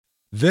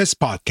This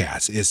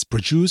podcast is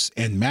produced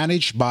and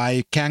managed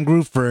by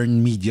Kangaroo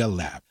Fern Media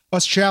Lab,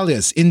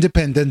 Australia's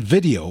independent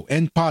video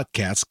and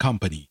podcast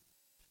company.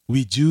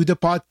 We do the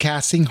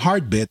podcasting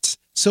hard bits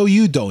so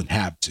you don't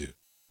have to.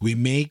 We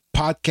make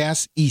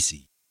podcasts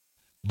easy.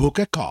 Book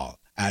a call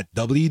at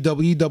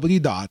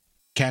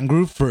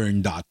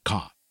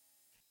www.kangaroofern.com.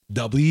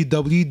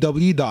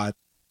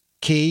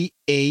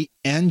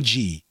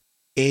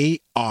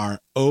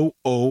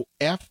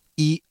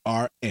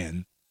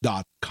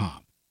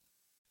 www.kangaroofern.com.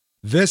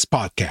 This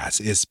podcast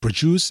is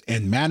produced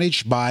and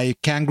managed by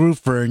Kangaroo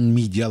Fern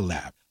Media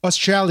Lab,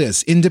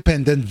 Australia's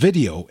independent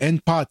video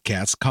and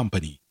podcast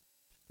company.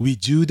 We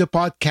do the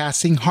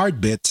podcasting hard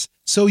bits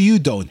so you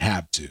don't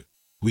have to.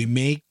 We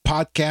make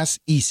podcasts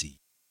easy.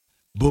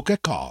 Book a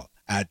call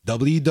at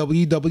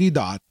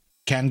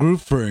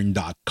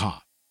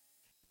www.kangaroofern.com.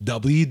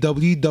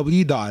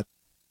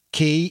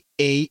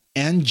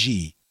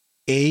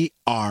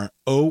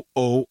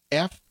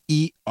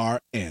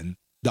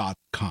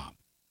 www.kangaroofern.com.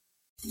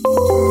 A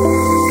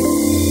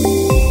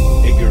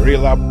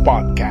Guerrilla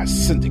Podcast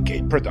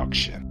Syndicate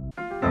production.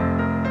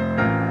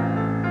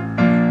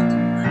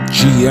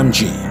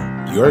 GMG,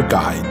 your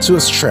guide to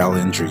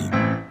Australian Dream.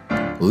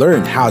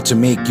 Learn how to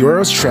make your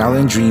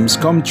Australian dreams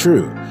come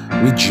true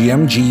with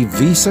GMG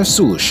Visa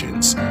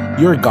Solutions,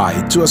 your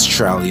guide to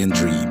Australian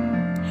Dream.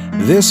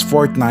 This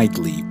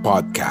fortnightly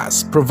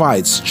podcast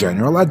provides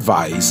general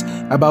advice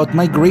about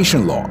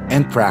migration law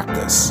and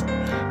practice,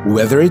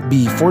 whether it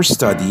be for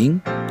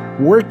studying,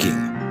 working,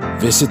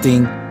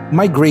 visiting,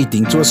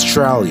 migrating to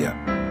Australia,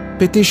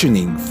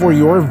 petitioning for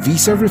your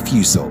visa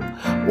refusal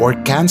or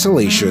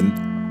cancellation,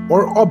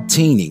 or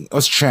obtaining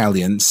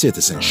Australian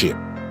citizenship.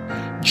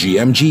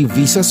 GMG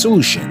Visa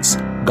Solutions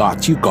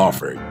got you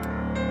covered.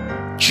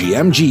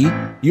 GMG,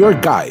 your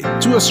guide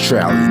to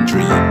Australian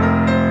Dream.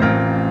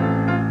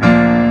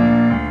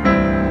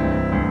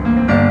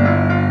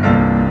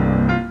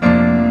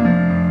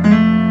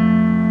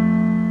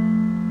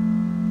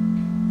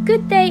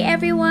 Good day,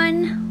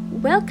 everyone.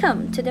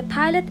 Welcome to the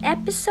pilot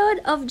episode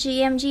of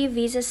GMG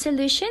Visa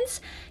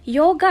Solutions,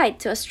 your guide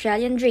to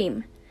Australian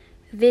Dream.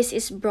 This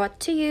is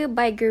brought to you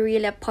by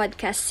Guerrilla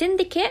Podcast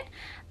Syndicate,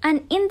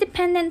 an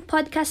independent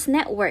podcast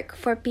network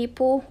for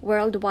people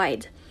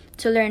worldwide.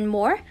 To learn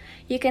more,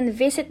 you can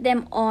visit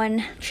them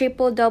on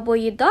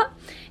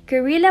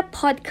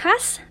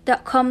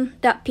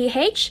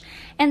www.guerrillapodcast.com.ph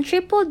and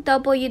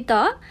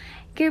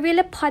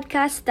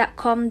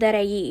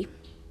www.guerrillapodcast.com.au.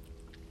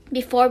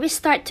 Before we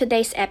start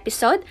today's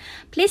episode,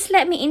 please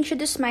let me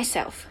introduce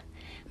myself.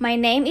 My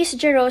name is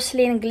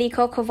Jeroslyn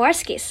Glico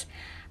Kovarskis.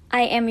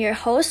 I am your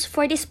host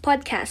for this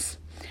podcast.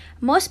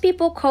 Most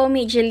people call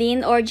me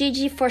Jeline or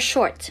Gigi for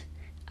short.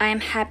 I am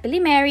happily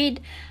married,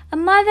 a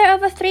mother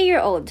of a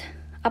 3-year-old,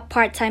 a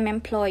part-time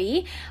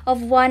employee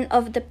of one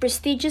of the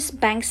prestigious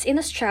banks in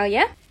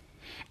Australia,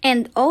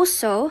 and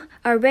also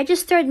a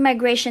registered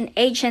migration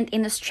agent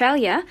in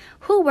Australia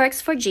who works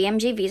for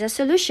GMG Visa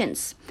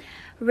Solutions.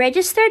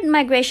 Registered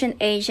Migration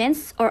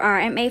Agents, or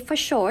RMA for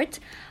short,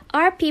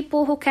 are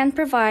people who can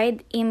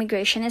provide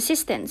immigration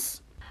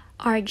assistance.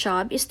 Our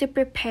job is to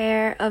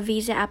prepare a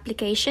visa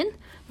application,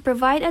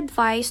 provide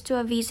advice to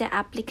a visa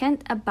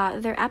applicant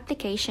about their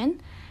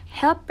application,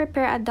 help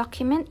prepare a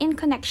document in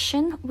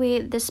connection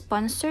with the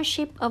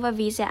sponsorship of a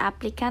visa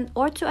applicant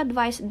or to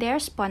advise their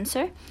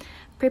sponsor,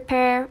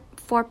 prepare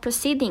for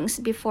proceedings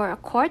before a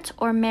court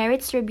or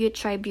merits review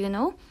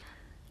tribunal,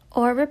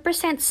 or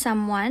represent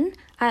someone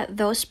at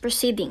those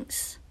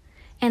proceedings.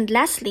 And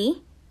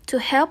lastly, to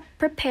help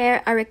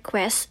prepare a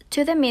request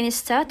to the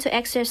minister to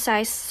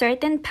exercise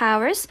certain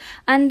powers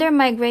under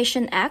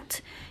Migration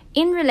Act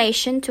in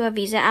relation to a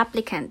visa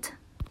applicant.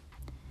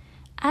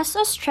 As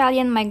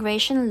Australian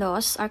migration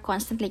laws are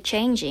constantly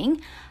changing,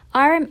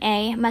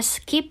 RMA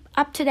must keep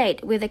up to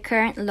date with the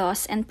current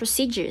laws and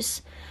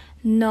procedures.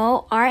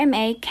 No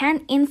RMA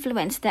can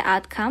influence the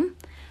outcome,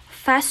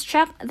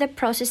 fast-track the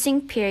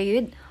processing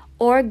period,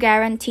 or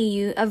guarantee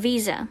you a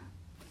visa.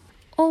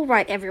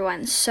 Alright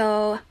everyone,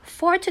 so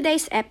for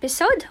today's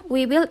episode,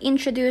 we will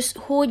introduce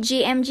who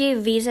GMG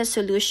Visa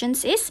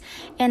Solutions is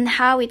and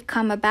how it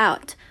come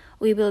about.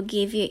 We will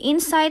give you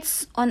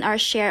insights on our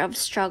share of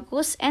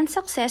struggles and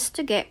success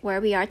to get where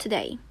we are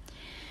today.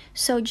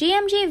 So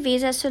GMG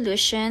Visa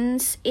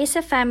Solutions is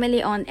a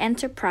family-owned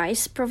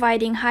enterprise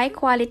providing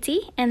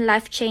high-quality and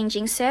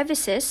life-changing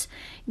services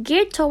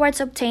geared towards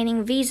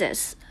obtaining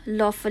visas,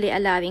 lawfully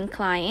allowing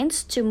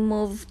clients to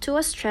move to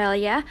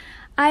Australia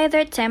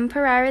either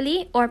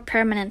temporarily or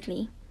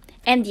permanently.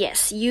 And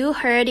yes, you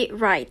heard it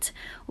right.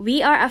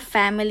 We are a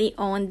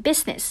family-owned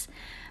business.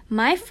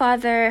 My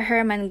father,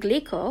 Herman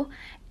Glico,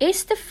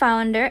 is the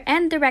founder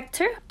and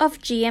director of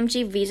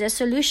GMG Visa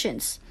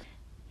Solutions.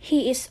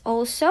 He is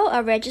also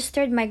a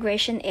registered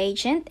migration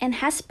agent and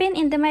has been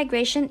in the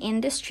migration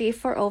industry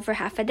for over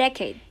half a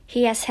decade.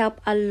 He has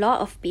helped a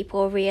lot of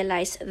people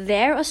realize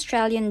their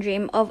Australian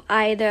dream of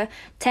either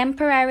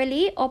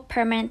temporarily or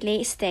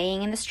permanently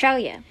staying in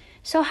Australia.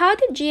 So how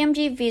did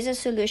GMG Visa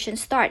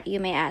Solutions start, you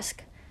may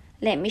ask?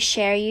 Let me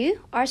share you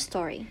our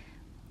story.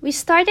 We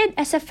started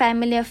as a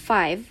family of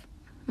 5.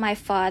 My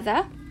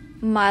father,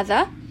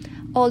 mother,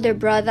 older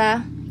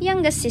brother,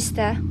 youngest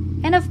sister,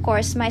 and of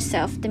course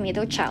myself, the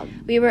middle child.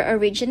 We were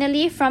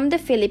originally from the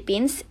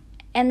Philippines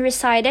and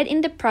resided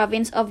in the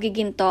province of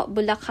Guiguinto,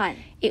 Bulacan.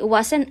 It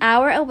was an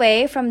hour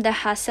away from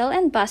the hustle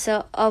and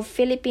bustle of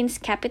Philippines'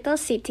 capital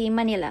city,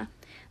 Manila.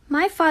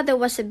 My father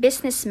was a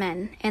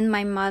businessman and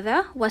my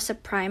mother was a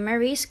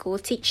primary school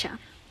teacher.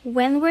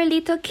 When we were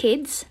little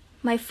kids,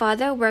 my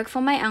father worked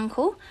for my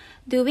uncle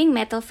doing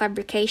metal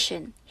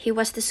fabrication. He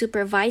was the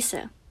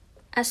supervisor.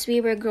 As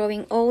we were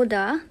growing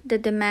older, the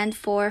demand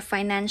for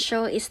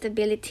financial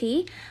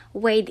stability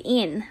weighed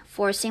in,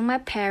 forcing my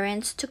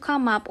parents to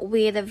come up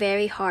with a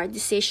very hard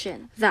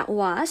decision. That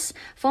was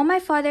for my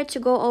father to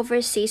go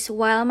overseas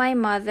while my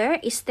mother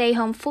stay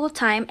home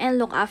full-time and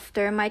look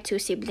after my 2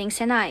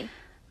 siblings and I.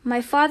 My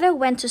father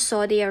went to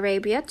Saudi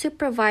Arabia to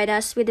provide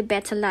us with a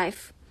better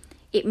life.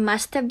 It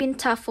must have been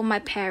tough for my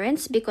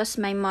parents because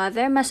my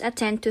mother must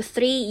attend to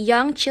 3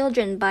 young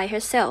children by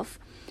herself.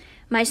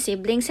 My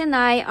siblings and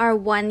I are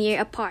 1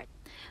 year apart.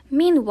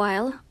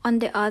 Meanwhile, on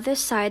the other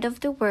side of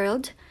the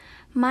world,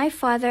 my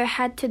father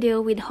had to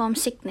deal with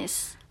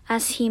homesickness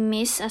as he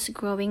missed us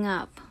growing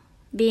up.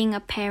 Being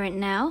a parent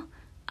now,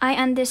 I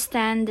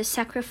understand the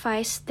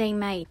sacrifice they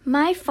made.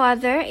 My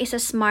father is a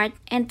smart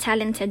and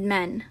talented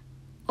man.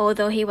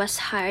 Although he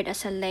was hired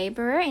as a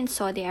laborer in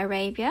Saudi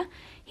Arabia,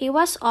 he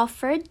was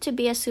offered to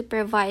be a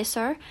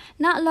supervisor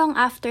not long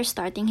after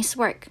starting his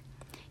work.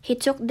 He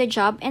took the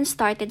job and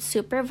started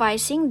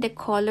supervising the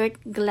colored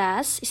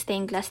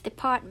stained glass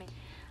department.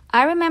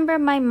 I remember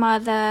my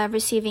mother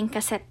receiving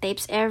cassette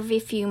tapes every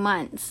few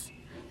months.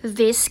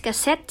 These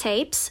cassette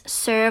tapes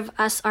serve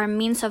as our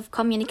means of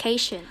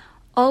communication.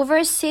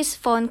 Overseas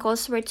phone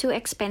calls were too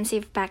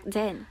expensive back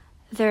then.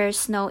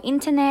 There's no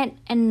internet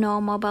and no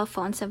mobile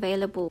phones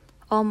available.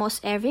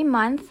 Almost every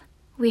month,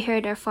 we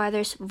heard our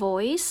father's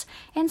voice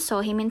and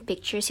saw him in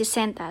pictures he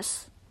sent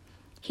us.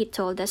 He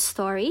told us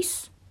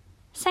stories,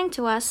 sang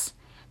to us,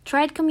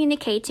 tried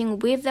communicating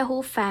with the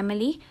whole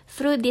family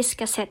through these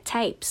cassette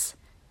tapes.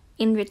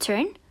 In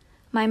return,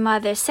 my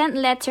mother sent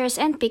letters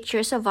and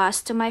pictures of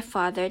us to my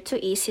father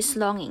to ease his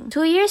longing.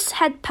 2 years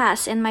had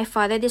passed and my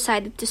father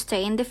decided to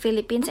stay in the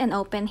Philippines and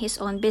open his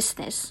own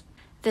business.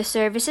 The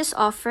services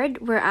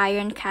offered were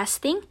iron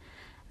casting,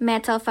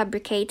 metal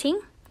fabricating,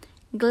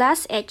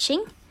 glass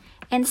etching,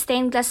 and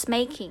stained glass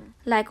making.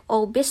 Like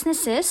all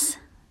businesses,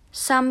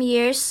 some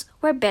years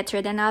were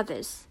better than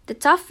others. The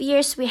tough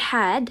years we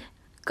had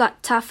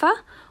got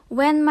tougher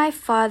when my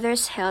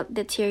father's health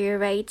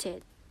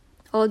deteriorated.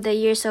 All the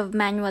years of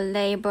manual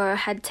labor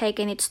had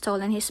taken its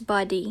toll on his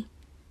body.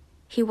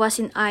 He was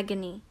in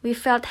agony. We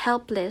felt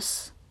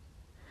helpless.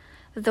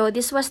 Though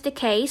this was the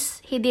case,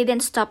 he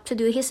didn't stop to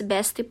do his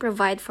best to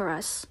provide for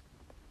us.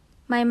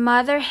 My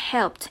mother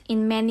helped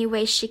in many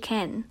ways she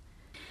can.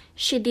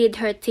 She did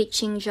her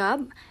teaching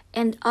job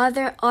and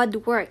other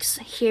odd works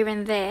here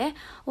and there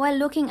while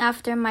looking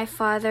after my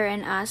father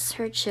and us,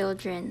 her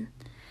children.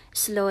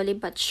 Slowly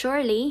but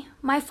surely,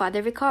 my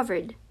father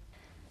recovered.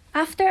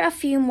 After a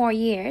few more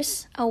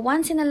years, a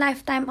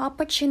once-in-a-lifetime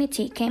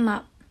opportunity came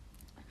up.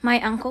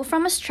 My uncle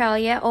from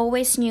Australia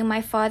always knew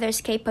my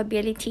father's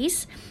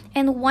capabilities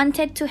and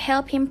wanted to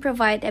help him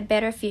provide a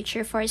better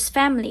future for his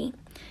family.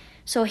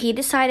 So he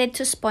decided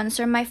to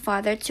sponsor my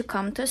father to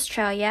come to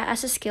Australia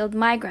as a skilled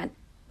migrant,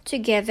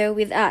 together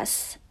with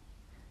us.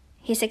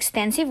 His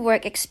extensive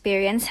work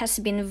experience has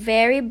been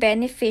very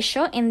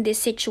beneficial in this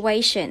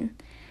situation.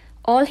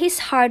 All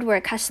his hard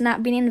work has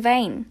not been in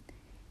vain.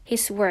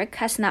 His work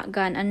has not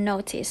gone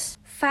unnoticed.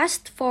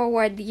 Fast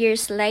forward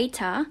years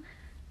later,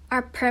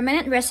 our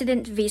permanent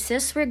resident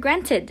visas were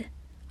granted.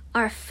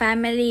 Our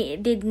family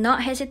did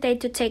not hesitate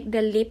to take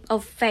the leap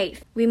of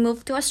faith. We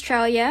moved to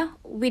Australia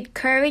with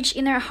courage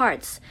in our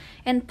hearts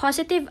and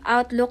positive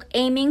outlook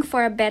aiming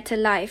for a better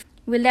life.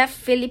 We left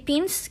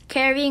Philippines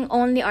carrying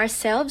only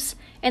ourselves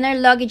and our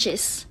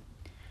luggages.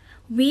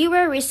 We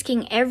were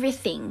risking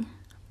everything,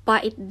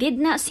 but it did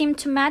not seem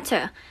to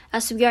matter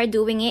as we are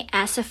doing it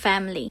as a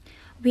family.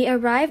 We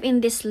arrived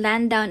in this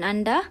land down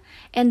under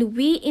and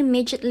we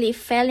immediately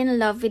fell in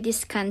love with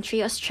this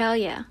country,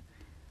 Australia.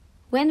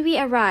 When we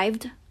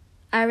arrived,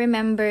 I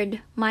remembered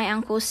my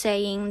uncle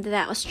saying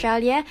that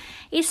Australia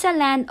is a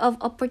land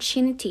of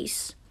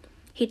opportunities.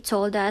 He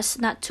told us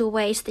not to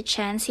waste the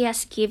chance he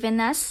has given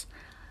us,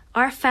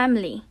 our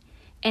family,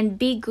 and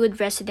be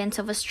good residents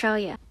of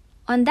Australia.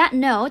 On that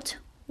note,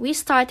 we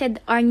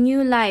started our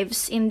new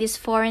lives in this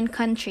foreign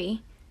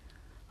country.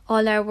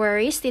 All our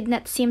worries did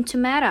not seem to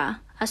matter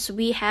as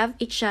we have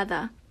each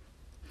other.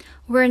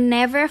 We're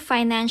never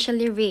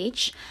financially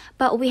rich,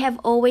 but we have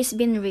always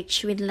been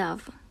rich with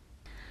love.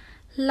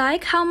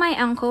 Like how my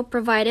uncle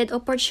provided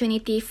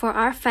opportunity for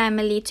our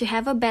family to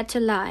have a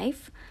better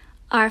life,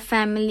 our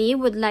family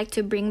would like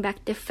to bring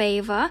back the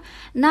favor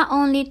not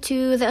only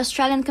to the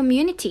Australian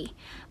community,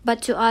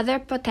 but to other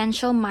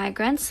potential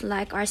migrants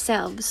like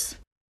ourselves.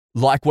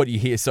 Like what you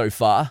hear so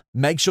far?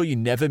 Make sure you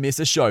never miss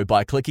a show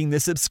by clicking the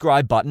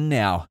subscribe button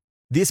now.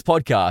 This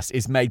podcast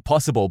is made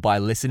possible by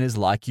listeners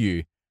like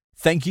you.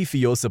 Thank you for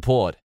your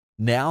support.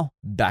 Now,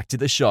 back to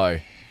the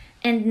show.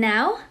 And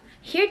now,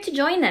 here to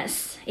join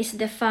us is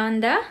the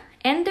founder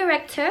and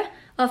director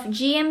of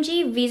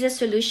GMG Visa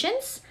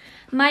Solutions,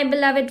 my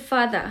beloved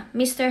father,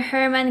 Mr.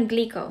 Herman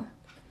Glico.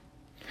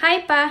 Hi,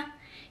 Pa.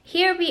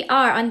 Here we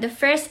are on the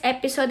first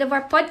episode of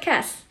our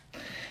podcast.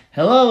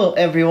 Hello,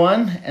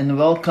 everyone, and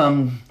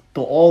welcome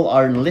to all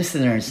our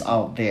listeners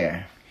out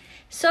there.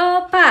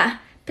 So, Pa,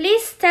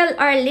 please tell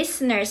our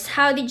listeners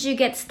how did you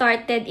get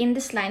started in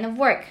this line of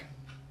work?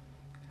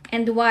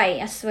 And why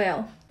as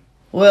well?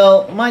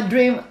 Well, my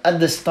dream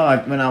at the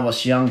start when I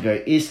was younger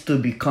is to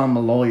become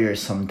a lawyer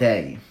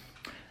someday.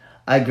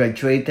 I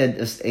graduated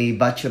as a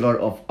Bachelor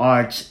of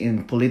Arts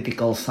in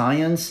Political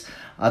Science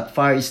at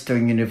Far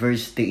Eastern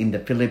University in the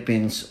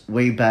Philippines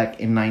way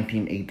back in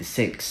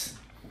 1986.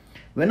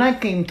 When I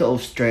came to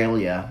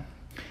Australia,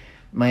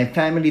 my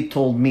family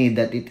told me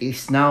that it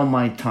is now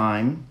my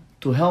time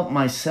to help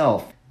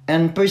myself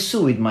and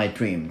pursue with my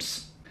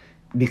dreams.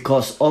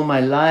 Because all my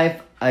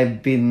life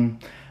I've been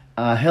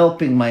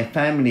helping my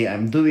family.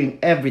 I'm doing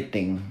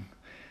everything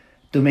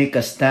to make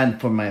a stand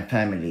for my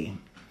family.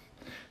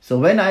 So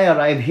when I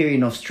arrived here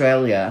in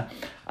Australia,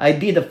 I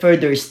did a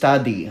further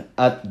study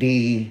at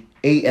the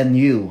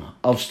ANU,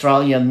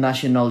 Australian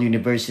National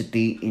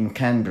University in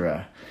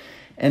Canberra,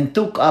 and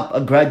took up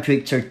a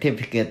graduate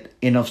certificate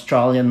in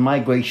Australian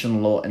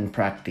Migration Law and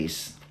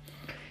Practice.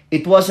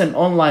 It was an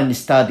online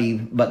study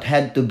but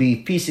had to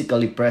be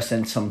physically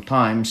present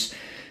sometimes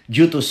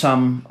due to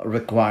some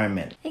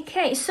requirement.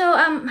 Okay, so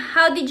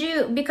how did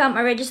you become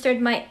a registered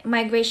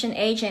migration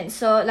agent?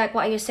 So like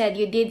what you said,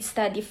 you did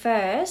study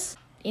first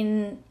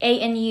in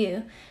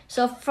ANU.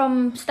 So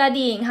from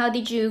studying, how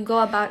did you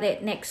go about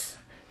it next?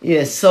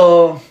 Yes,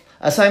 so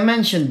as I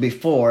mentioned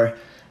before,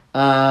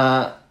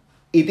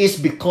 it is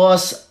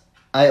because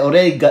I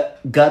already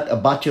got a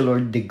bachelor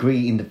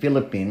degree in the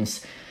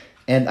Philippines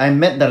and I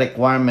met the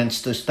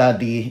requirements to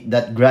study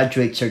that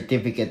graduate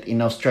certificate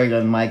in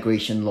Australian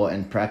Migration Law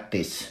and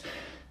Practice.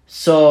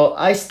 So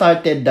I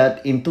started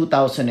that in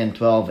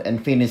 2012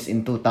 and finished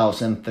in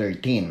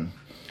 2013.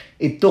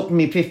 It took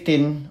me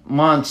 15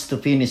 months to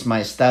finish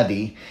my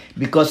study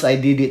because I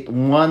did it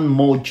one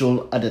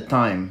module at a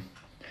time.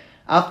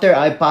 After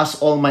I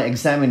passed all my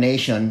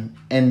examination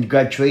and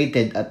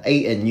graduated at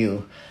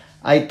ANU,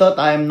 I thought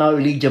I am now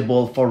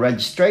eligible for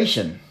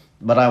registration,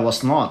 but I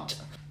was not,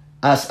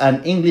 as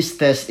an English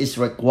test is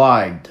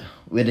required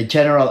with a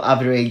general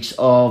average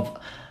of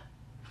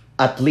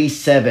at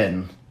least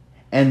 7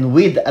 and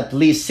with at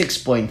least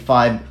 6.5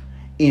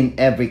 in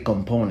every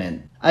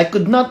component. I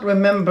could not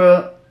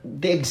remember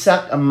the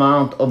exact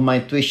amount of my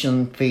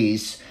tuition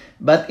fees,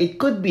 but it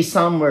could be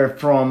somewhere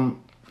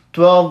from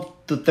 12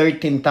 to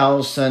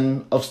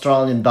 13,000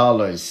 Australian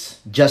dollars,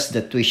 just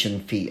the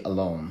tuition fee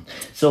alone.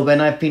 So when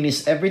I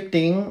finished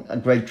everything, I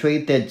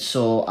graduated,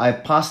 so I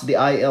passed the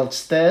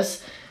IELTS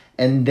test,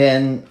 and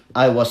then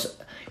I was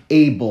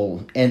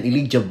able and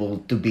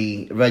eligible to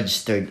be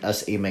registered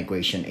as a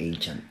migration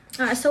agent.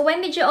 So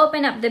when did you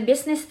open up the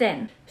business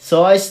then?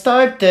 So I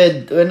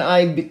started when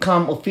I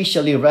become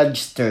officially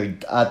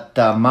registered at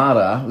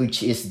MARA,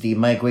 which is the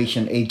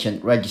Migration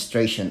Agent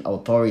Registration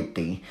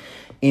Authority,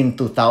 in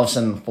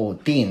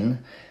 2014.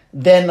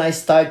 Then I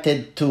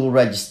started to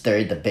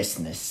register the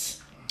business.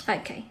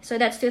 Okay, so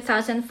that's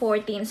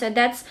 2014. So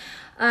that's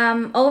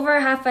over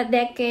half a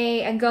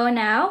decade ago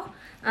now.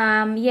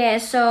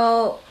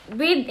 So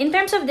in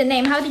terms of the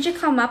name, how did you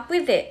come up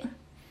with it?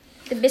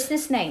 The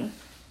business name?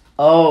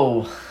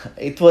 Oh,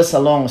 it was a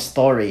long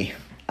story.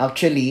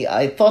 Actually,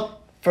 I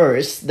thought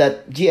first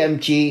that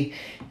GMG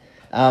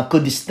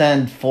could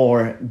stand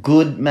for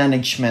good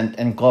management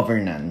and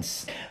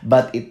governance,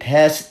 but it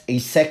has a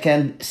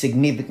second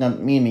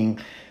significant meaning,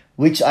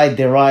 which I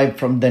derived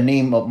from the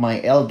name of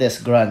my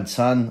eldest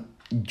grandson,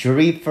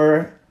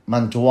 Jerifer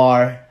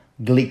Manduar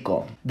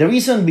Glico. The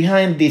reason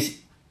behind this,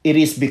 it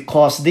is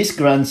because this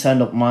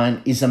grandson of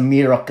mine is a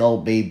miracle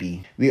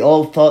baby. We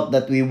all thought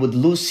that we would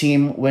lose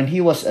him when he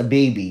was a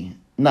baby,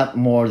 not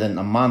more than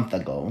a month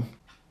ago,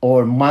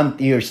 or month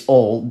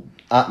old,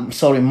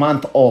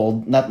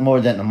 not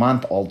more than a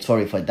month old,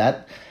 sorry for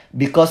that,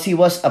 because he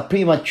was a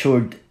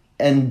premature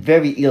and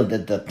very ill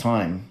at that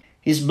time.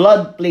 His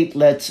blood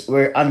platelets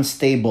were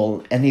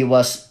unstable and he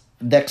was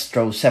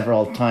dextrose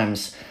several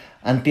times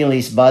until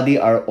his body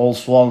are all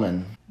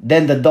swollen.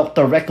 Then the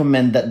doctor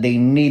recommended that they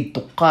need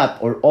to cut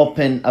or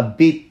open a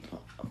bit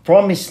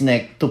from his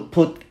neck to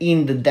put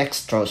in the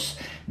dextrose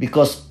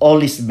because all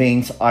his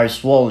veins are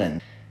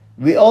swollen.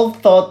 We all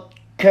thought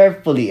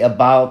carefully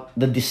about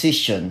the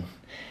decision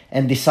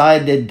and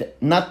decided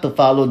not to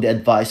follow the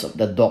advice of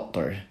the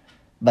doctor,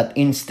 but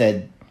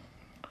instead,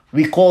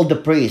 we called the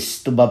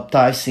priest to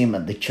baptize him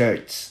at the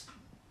church.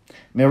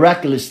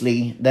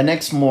 Miraculously, the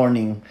next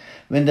morning,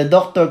 when the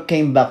doctor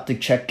came back to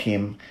check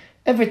him,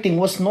 everything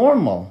was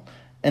normal,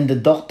 and the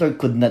doctor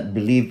could not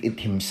believe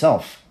it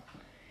himself.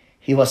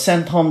 He was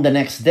sent home the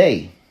next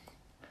day.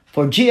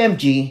 For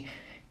GMG,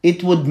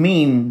 it would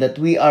mean that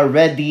we are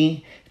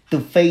ready to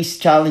face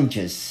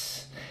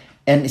challenges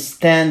and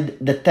stand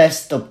the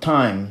test of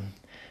time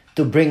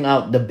to bring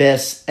out the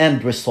best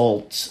end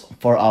results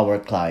for our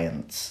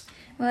clients.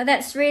 Well,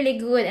 that's really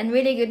good and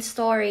really good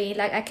story.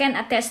 Like I can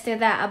attest to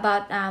that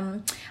about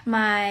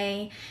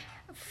my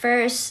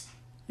first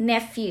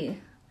nephew.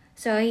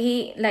 So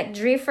he like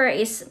Driffer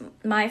is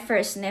my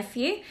first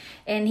nephew,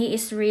 and he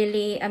is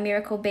really a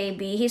miracle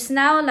baby. He's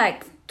now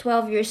like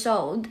 12 years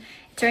old,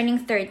 turning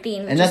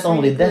 13. And not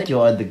only that,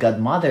 you are the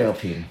godmother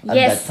of him at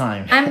Yes, that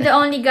time. I'm the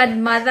only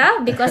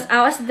godmother because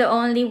I was the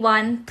only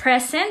one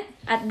present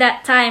at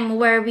that time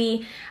where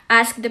we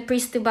asked the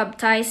priest to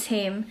baptize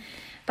him.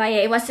 But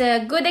yeah, it was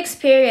a good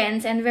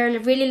experience, and we're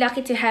really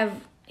lucky to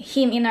have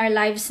him in our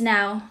lives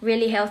now.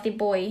 Really healthy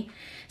boy.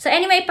 So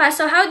anyway, Pa,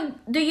 so how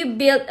do you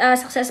build a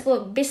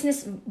successful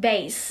business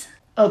base?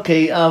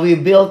 Okay, we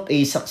built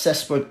a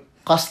successful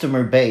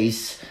customer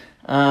base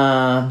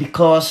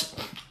because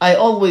I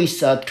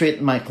always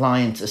treat my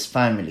clients as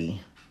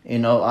family. You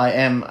know, I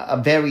am a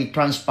very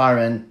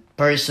transparent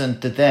person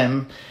to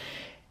them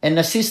and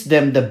assist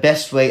them the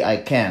best way I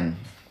can.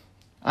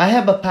 I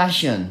have a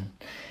passion,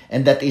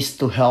 and that is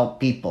to help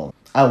people.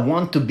 I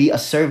want to be a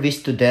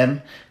service to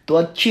them to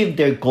achieve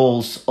their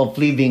goals of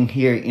living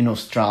here in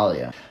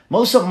Australia.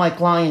 Most of my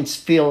clients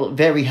feel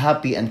very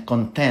happy and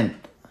content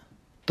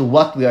to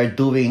what we are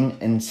doing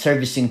and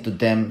servicing to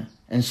them,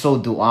 and so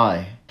do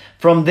I.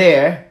 From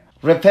there,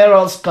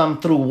 referrals come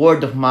through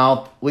word of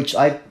mouth, which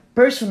I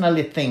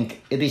personally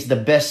think it is the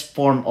best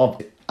form of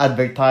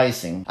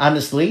advertising.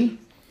 Honestly,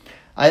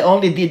 I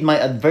only did my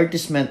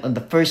advertisement on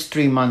the first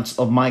 3 months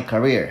of my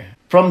career.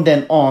 From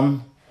then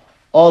on,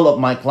 all of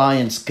my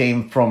clients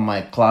came from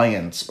my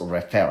clients'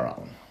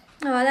 referral.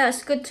 Oh, that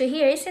was good to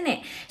hear, isn't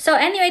it? So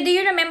anyway, do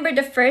you remember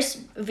the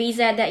first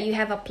visa that you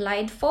have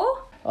applied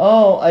for?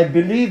 Oh, I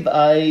believe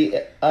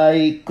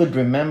I could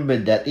remember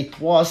that.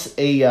 It was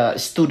a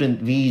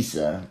student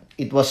visa.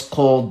 It was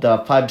called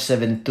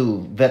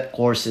 572 vet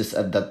courses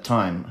at that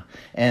time,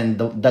 and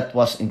that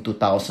was in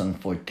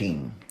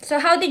 2014. So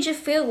how did you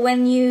feel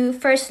when you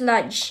first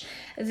lodged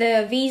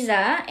the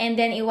visa and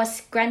then it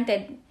was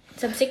granted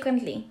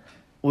subsequently?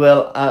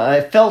 Well, I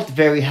felt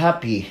very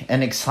happy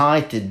and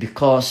excited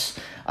because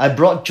I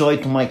brought joy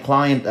to my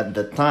client at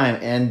the time,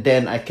 and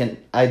then I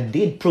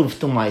did prove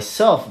to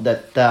myself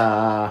that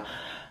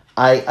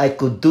I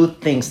could do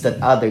things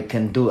that other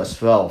can do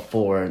as well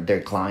for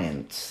their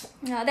clients.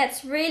 No,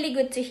 that's really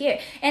good to hear.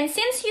 And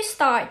since you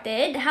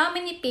started, how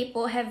many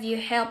people have you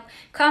helped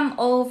come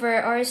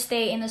over or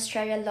stay in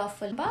Australia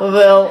lawfully?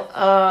 Well,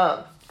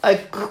 I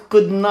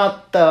could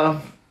not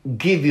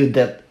give you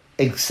that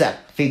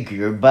exact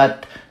figure,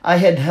 but I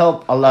had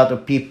helped a lot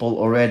of people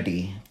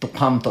already to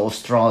come to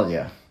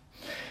Australia.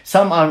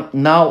 Some are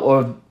now,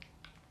 or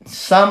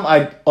some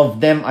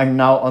of them are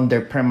now on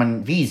their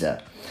permanent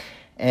visa,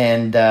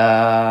 and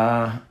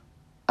I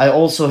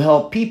also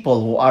help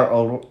people who are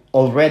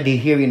already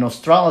here in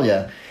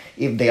Australia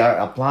if they are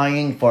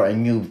applying for a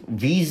new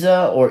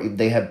visa or if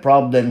they have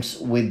problems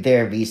with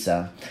their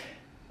visa.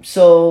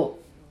 So,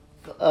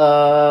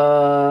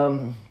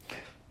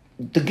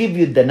 to give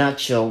you the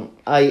nutshell,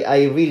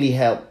 I really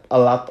help a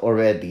lot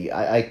already.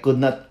 I could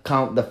not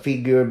count the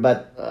figure,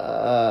 but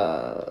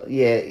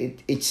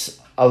it's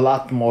a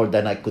lot more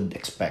than I could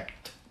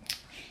expect.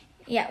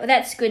 Yeah, well,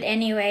 that's good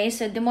anyway.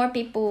 So the more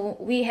people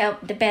we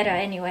help, the better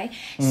anyway.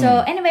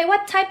 So anyway,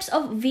 what types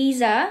of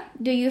visa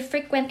do you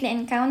frequently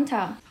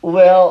encounter?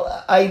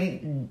 Well, I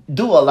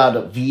do a lot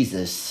of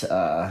visas.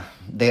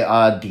 They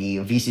are the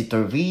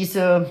visitor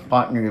visa,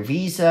 partner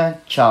visa,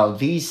 child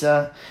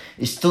visa,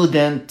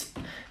 student,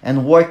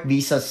 and work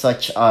visas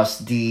such as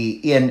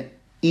the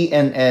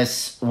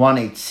ENS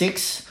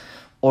 186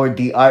 or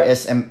the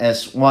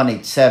RSMS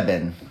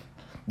 187.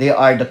 They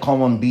are the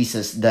common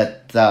visas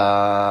that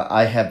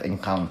I have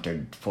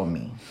encountered for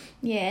me.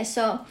 Yeah,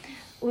 so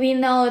we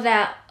know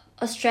that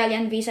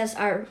Australian visas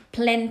are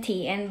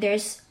plenty and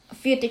there's a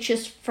few to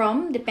choose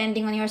from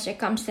depending on your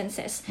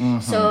circumstances.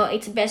 So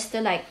it's best to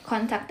like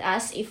contact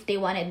us if they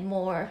wanted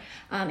more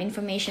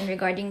information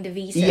regarding the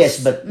visas.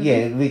 Yes, but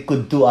we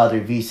could do other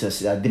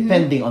visas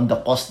depending on the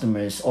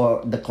customers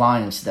or the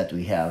clients that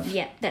we have.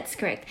 Yeah, that's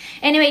correct.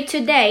 Anyway,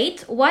 to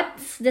date,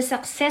 what's the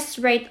success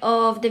rate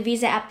of the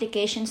visa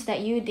applications that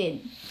you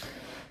did?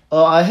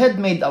 I had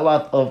made a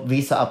lot of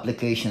visa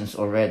applications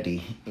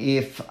already.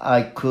 If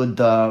I could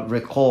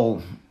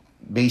recall,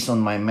 based on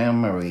my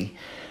memory,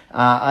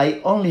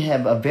 I only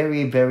have a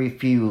very, very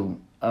few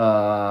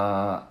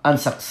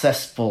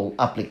unsuccessful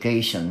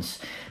applications.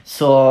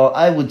 So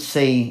I would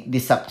say the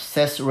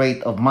success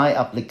rate of my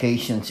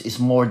applications is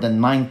more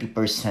than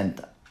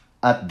 90%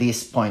 at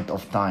this point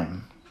of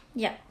time.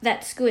 Yeah,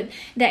 that's good.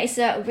 That is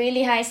a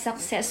really high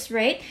success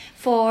rate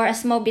for a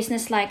small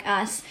business like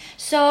us.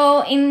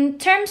 So in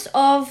terms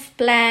of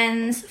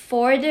plans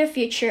for the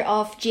future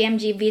of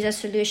GMG Visa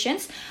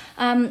Solutions,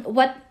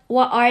 what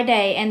are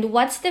they and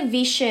what's the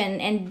vision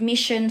and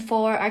mission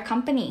for our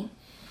company?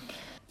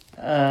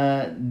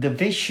 The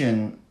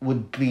vision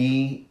would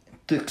be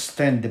to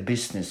extend the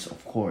business,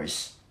 of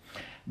course,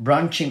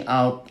 branching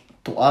out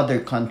to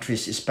other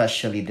countries,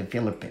 especially the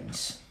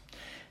Philippines.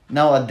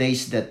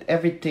 nowadays that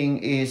everything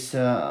is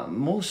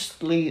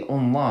mostly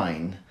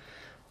online,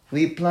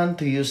 we plan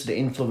to use the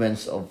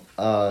influence of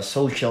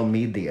social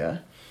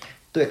media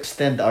to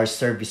extend our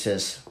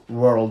services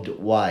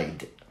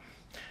worldwide.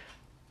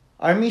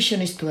 Our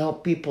mission is to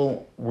help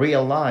people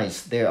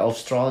realize their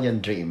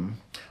Australian dream,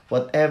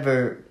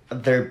 whatever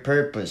their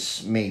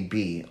purpose may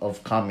be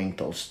of coming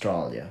to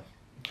Australia.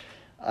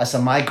 As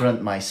a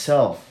migrant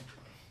myself,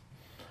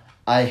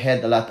 I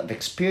had a lot of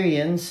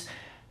experience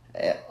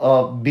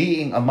of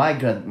being a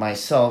migrant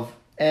myself,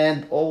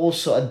 and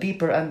also a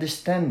deeper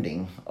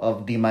understanding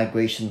of the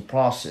migration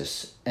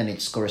process and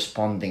its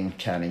corresponding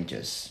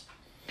challenges.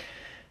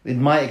 With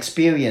my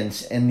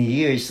experience and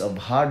years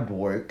of hard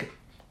work,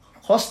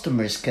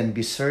 customers can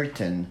be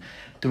certain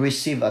to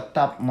receive a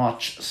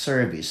top-notch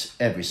service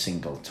every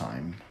single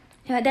time.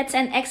 Yeah, that's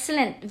an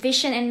excellent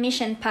vision and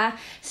mission, Pa.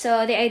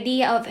 So the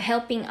idea of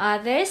helping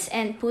others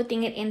and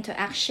putting it into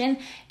action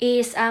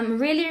is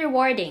really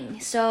rewarding.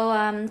 So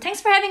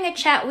thanks for having a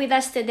chat with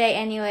us today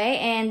anyway,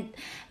 and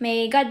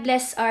may God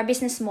bless our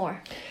business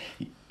more.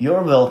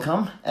 You're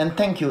welcome, and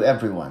thank you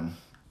everyone.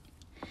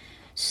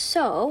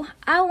 So,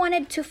 I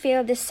wanted to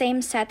feel the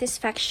same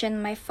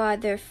satisfaction my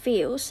father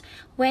feels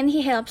when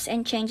he helps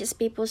and changes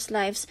people's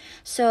lives.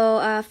 So,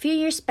 a few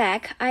years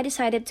back, I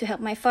decided to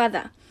help my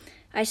father.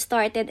 I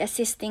started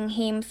assisting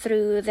him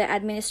through the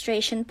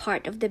administration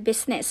part of the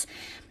business.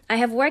 I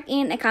have worked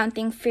in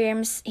accounting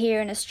firms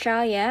here in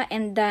Australia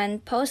and done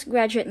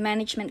postgraduate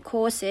management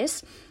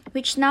courses,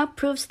 which now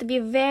proves to be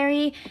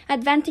very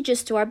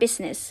advantageous to our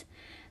business.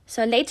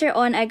 So later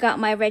on, I got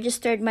my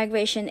registered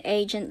migration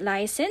agent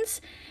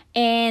license,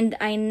 and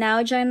I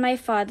now join my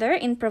father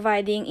in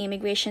providing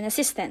immigration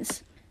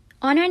assistance.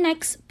 On our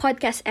next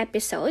podcast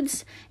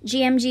episodes,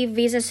 GMG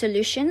Visa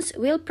Solutions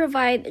will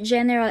provide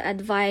general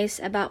advice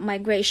about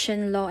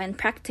migration law and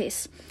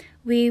practice.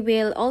 We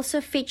will also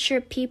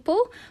feature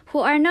people who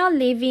are now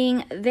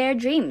living their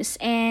dreams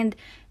and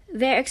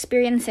their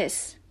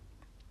experiences.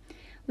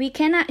 We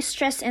cannot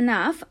stress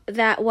enough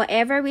that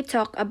whatever we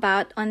talk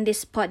about on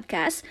this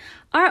podcast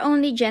are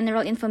only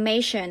general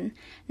information,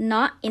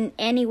 not in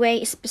any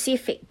way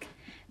specific.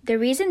 The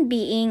reason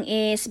being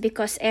is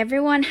because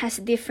everyone has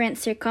different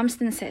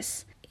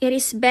circumstances. It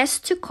is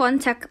best to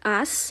contact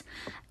us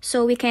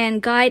so we can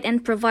guide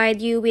and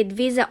provide you with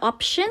visa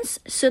options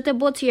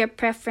suitable to your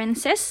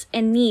preferences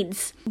and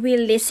needs. We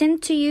listen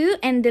to you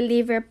and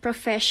deliver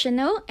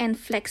professional and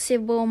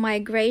flexible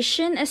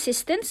migration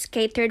assistance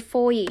catered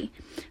for you.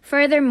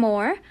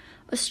 Furthermore,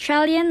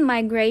 Australian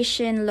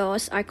migration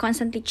laws are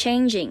constantly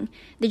changing.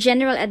 The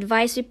general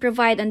advice we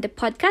provide on the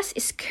podcast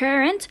is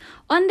current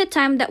on the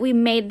time that we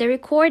made the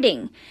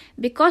recording.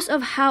 Because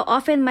of how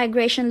often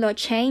migration law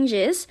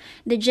changes,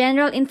 the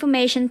general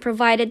information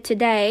provided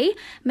today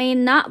may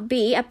not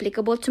be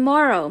applicable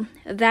tomorrow.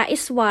 That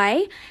is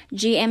why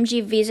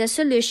GMG Visa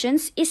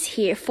Solutions is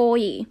here for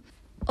you.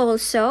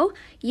 Also,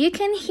 you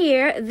can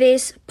hear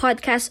this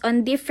podcast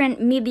on different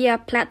media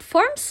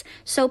platforms,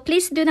 so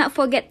please do not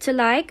forget to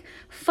like,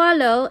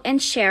 follow,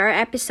 and share our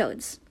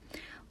episodes.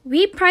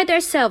 We pride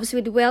ourselves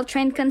with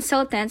well-trained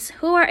consultants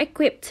who are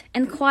equipped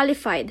and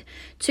qualified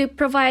to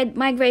provide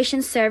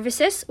migration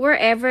services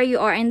wherever you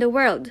are in the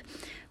world.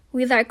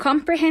 With our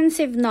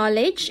comprehensive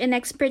knowledge and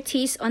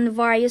expertise on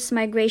various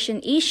migration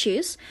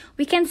issues,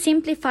 we can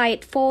simplify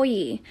it for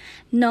you.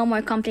 No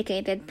more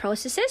complicated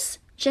processes,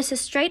 just a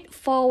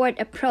straightforward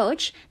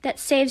approach that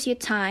saves you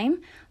time,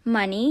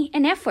 money,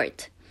 and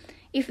effort.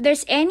 If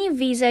there's any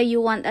visa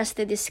you want us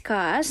to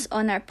discuss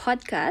on our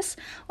podcast,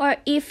 or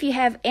if you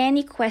have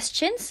any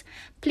questions,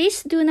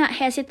 please do not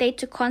hesitate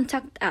to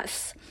contact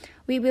us.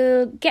 We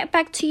will get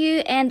back to you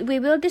and we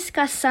will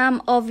discuss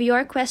some of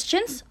your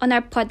questions on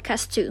our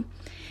podcast too.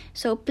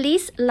 So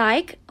please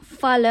like,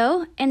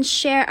 follow, and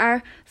share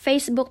our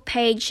Facebook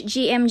page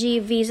GMG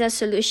Visa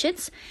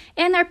Solutions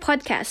and our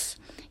podcast.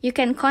 You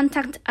can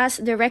contact us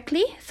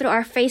directly through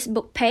our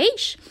Facebook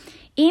page,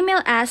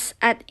 email us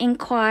at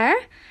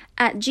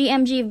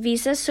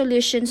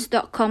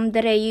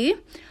inquire@gmgvisasolutions.com.au,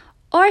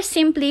 or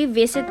simply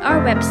visit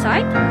our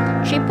website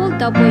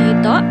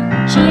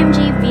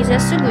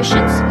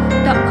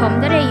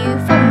www.gmgvisasolutions.com.au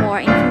for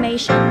more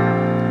information.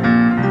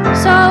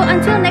 So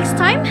until next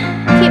time,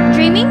 keep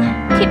dreaming,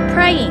 keep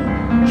praying.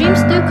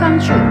 Dreams do come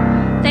true.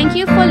 Thank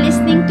you for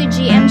listening to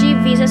GMG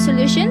Visa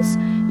Solutions,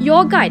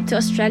 your guide to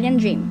Australian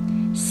dream.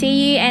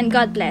 See you and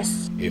God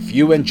bless. If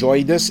you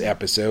enjoyed this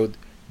episode,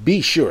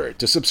 be sure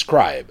to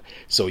subscribe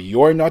so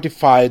you're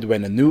notified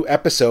when a new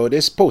episode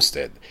is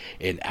posted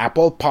in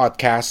Apple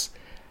Podcasts,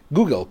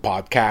 Google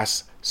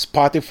Podcasts,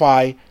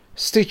 Spotify,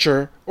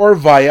 Stitcher, or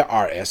via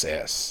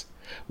RSS.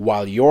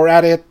 While you're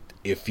at it,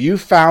 if you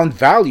found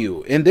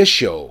value in this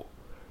show,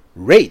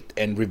 rate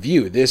and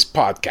review this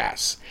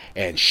podcast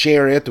and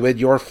share it with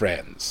your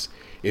friends.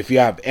 If you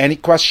have any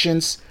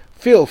questions,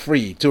 feel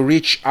free to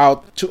reach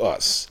out to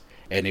us.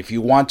 And if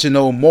you want to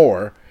know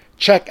more,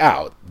 check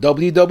out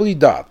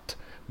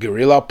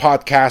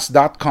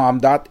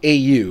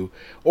www.guerrillapodcast.com.au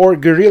or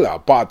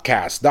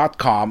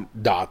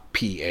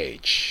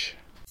guerrillapodcast.com.ph.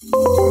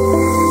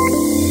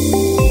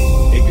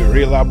 A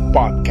Guerrilla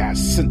Podcast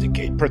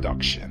Syndicate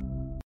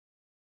production.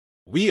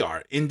 We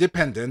are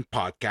Independent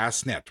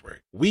Podcast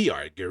Network. We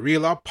are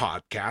Guerrilla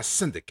Podcast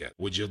Syndicate.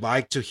 Would you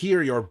like to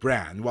hear your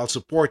brand while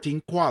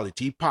supporting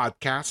quality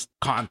podcasts?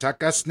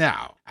 Contact us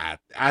now at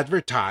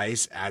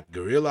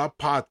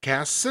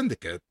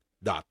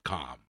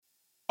advertise@guerrillapodcastsyndicate.com.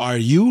 Are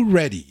you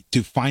ready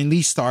to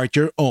finally start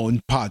your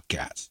own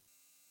podcast?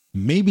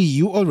 Maybe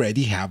you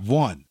already have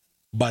one,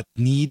 but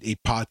need a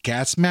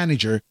podcast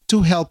manager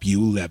to help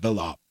you level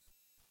up.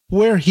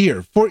 We're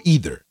here for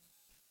either.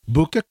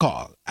 Book a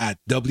call at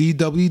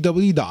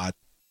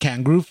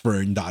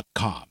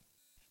www.kangaroofern.com,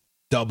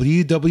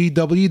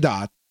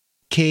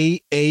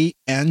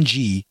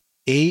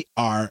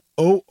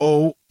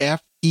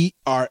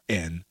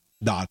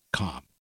 www.kangaroofern.com,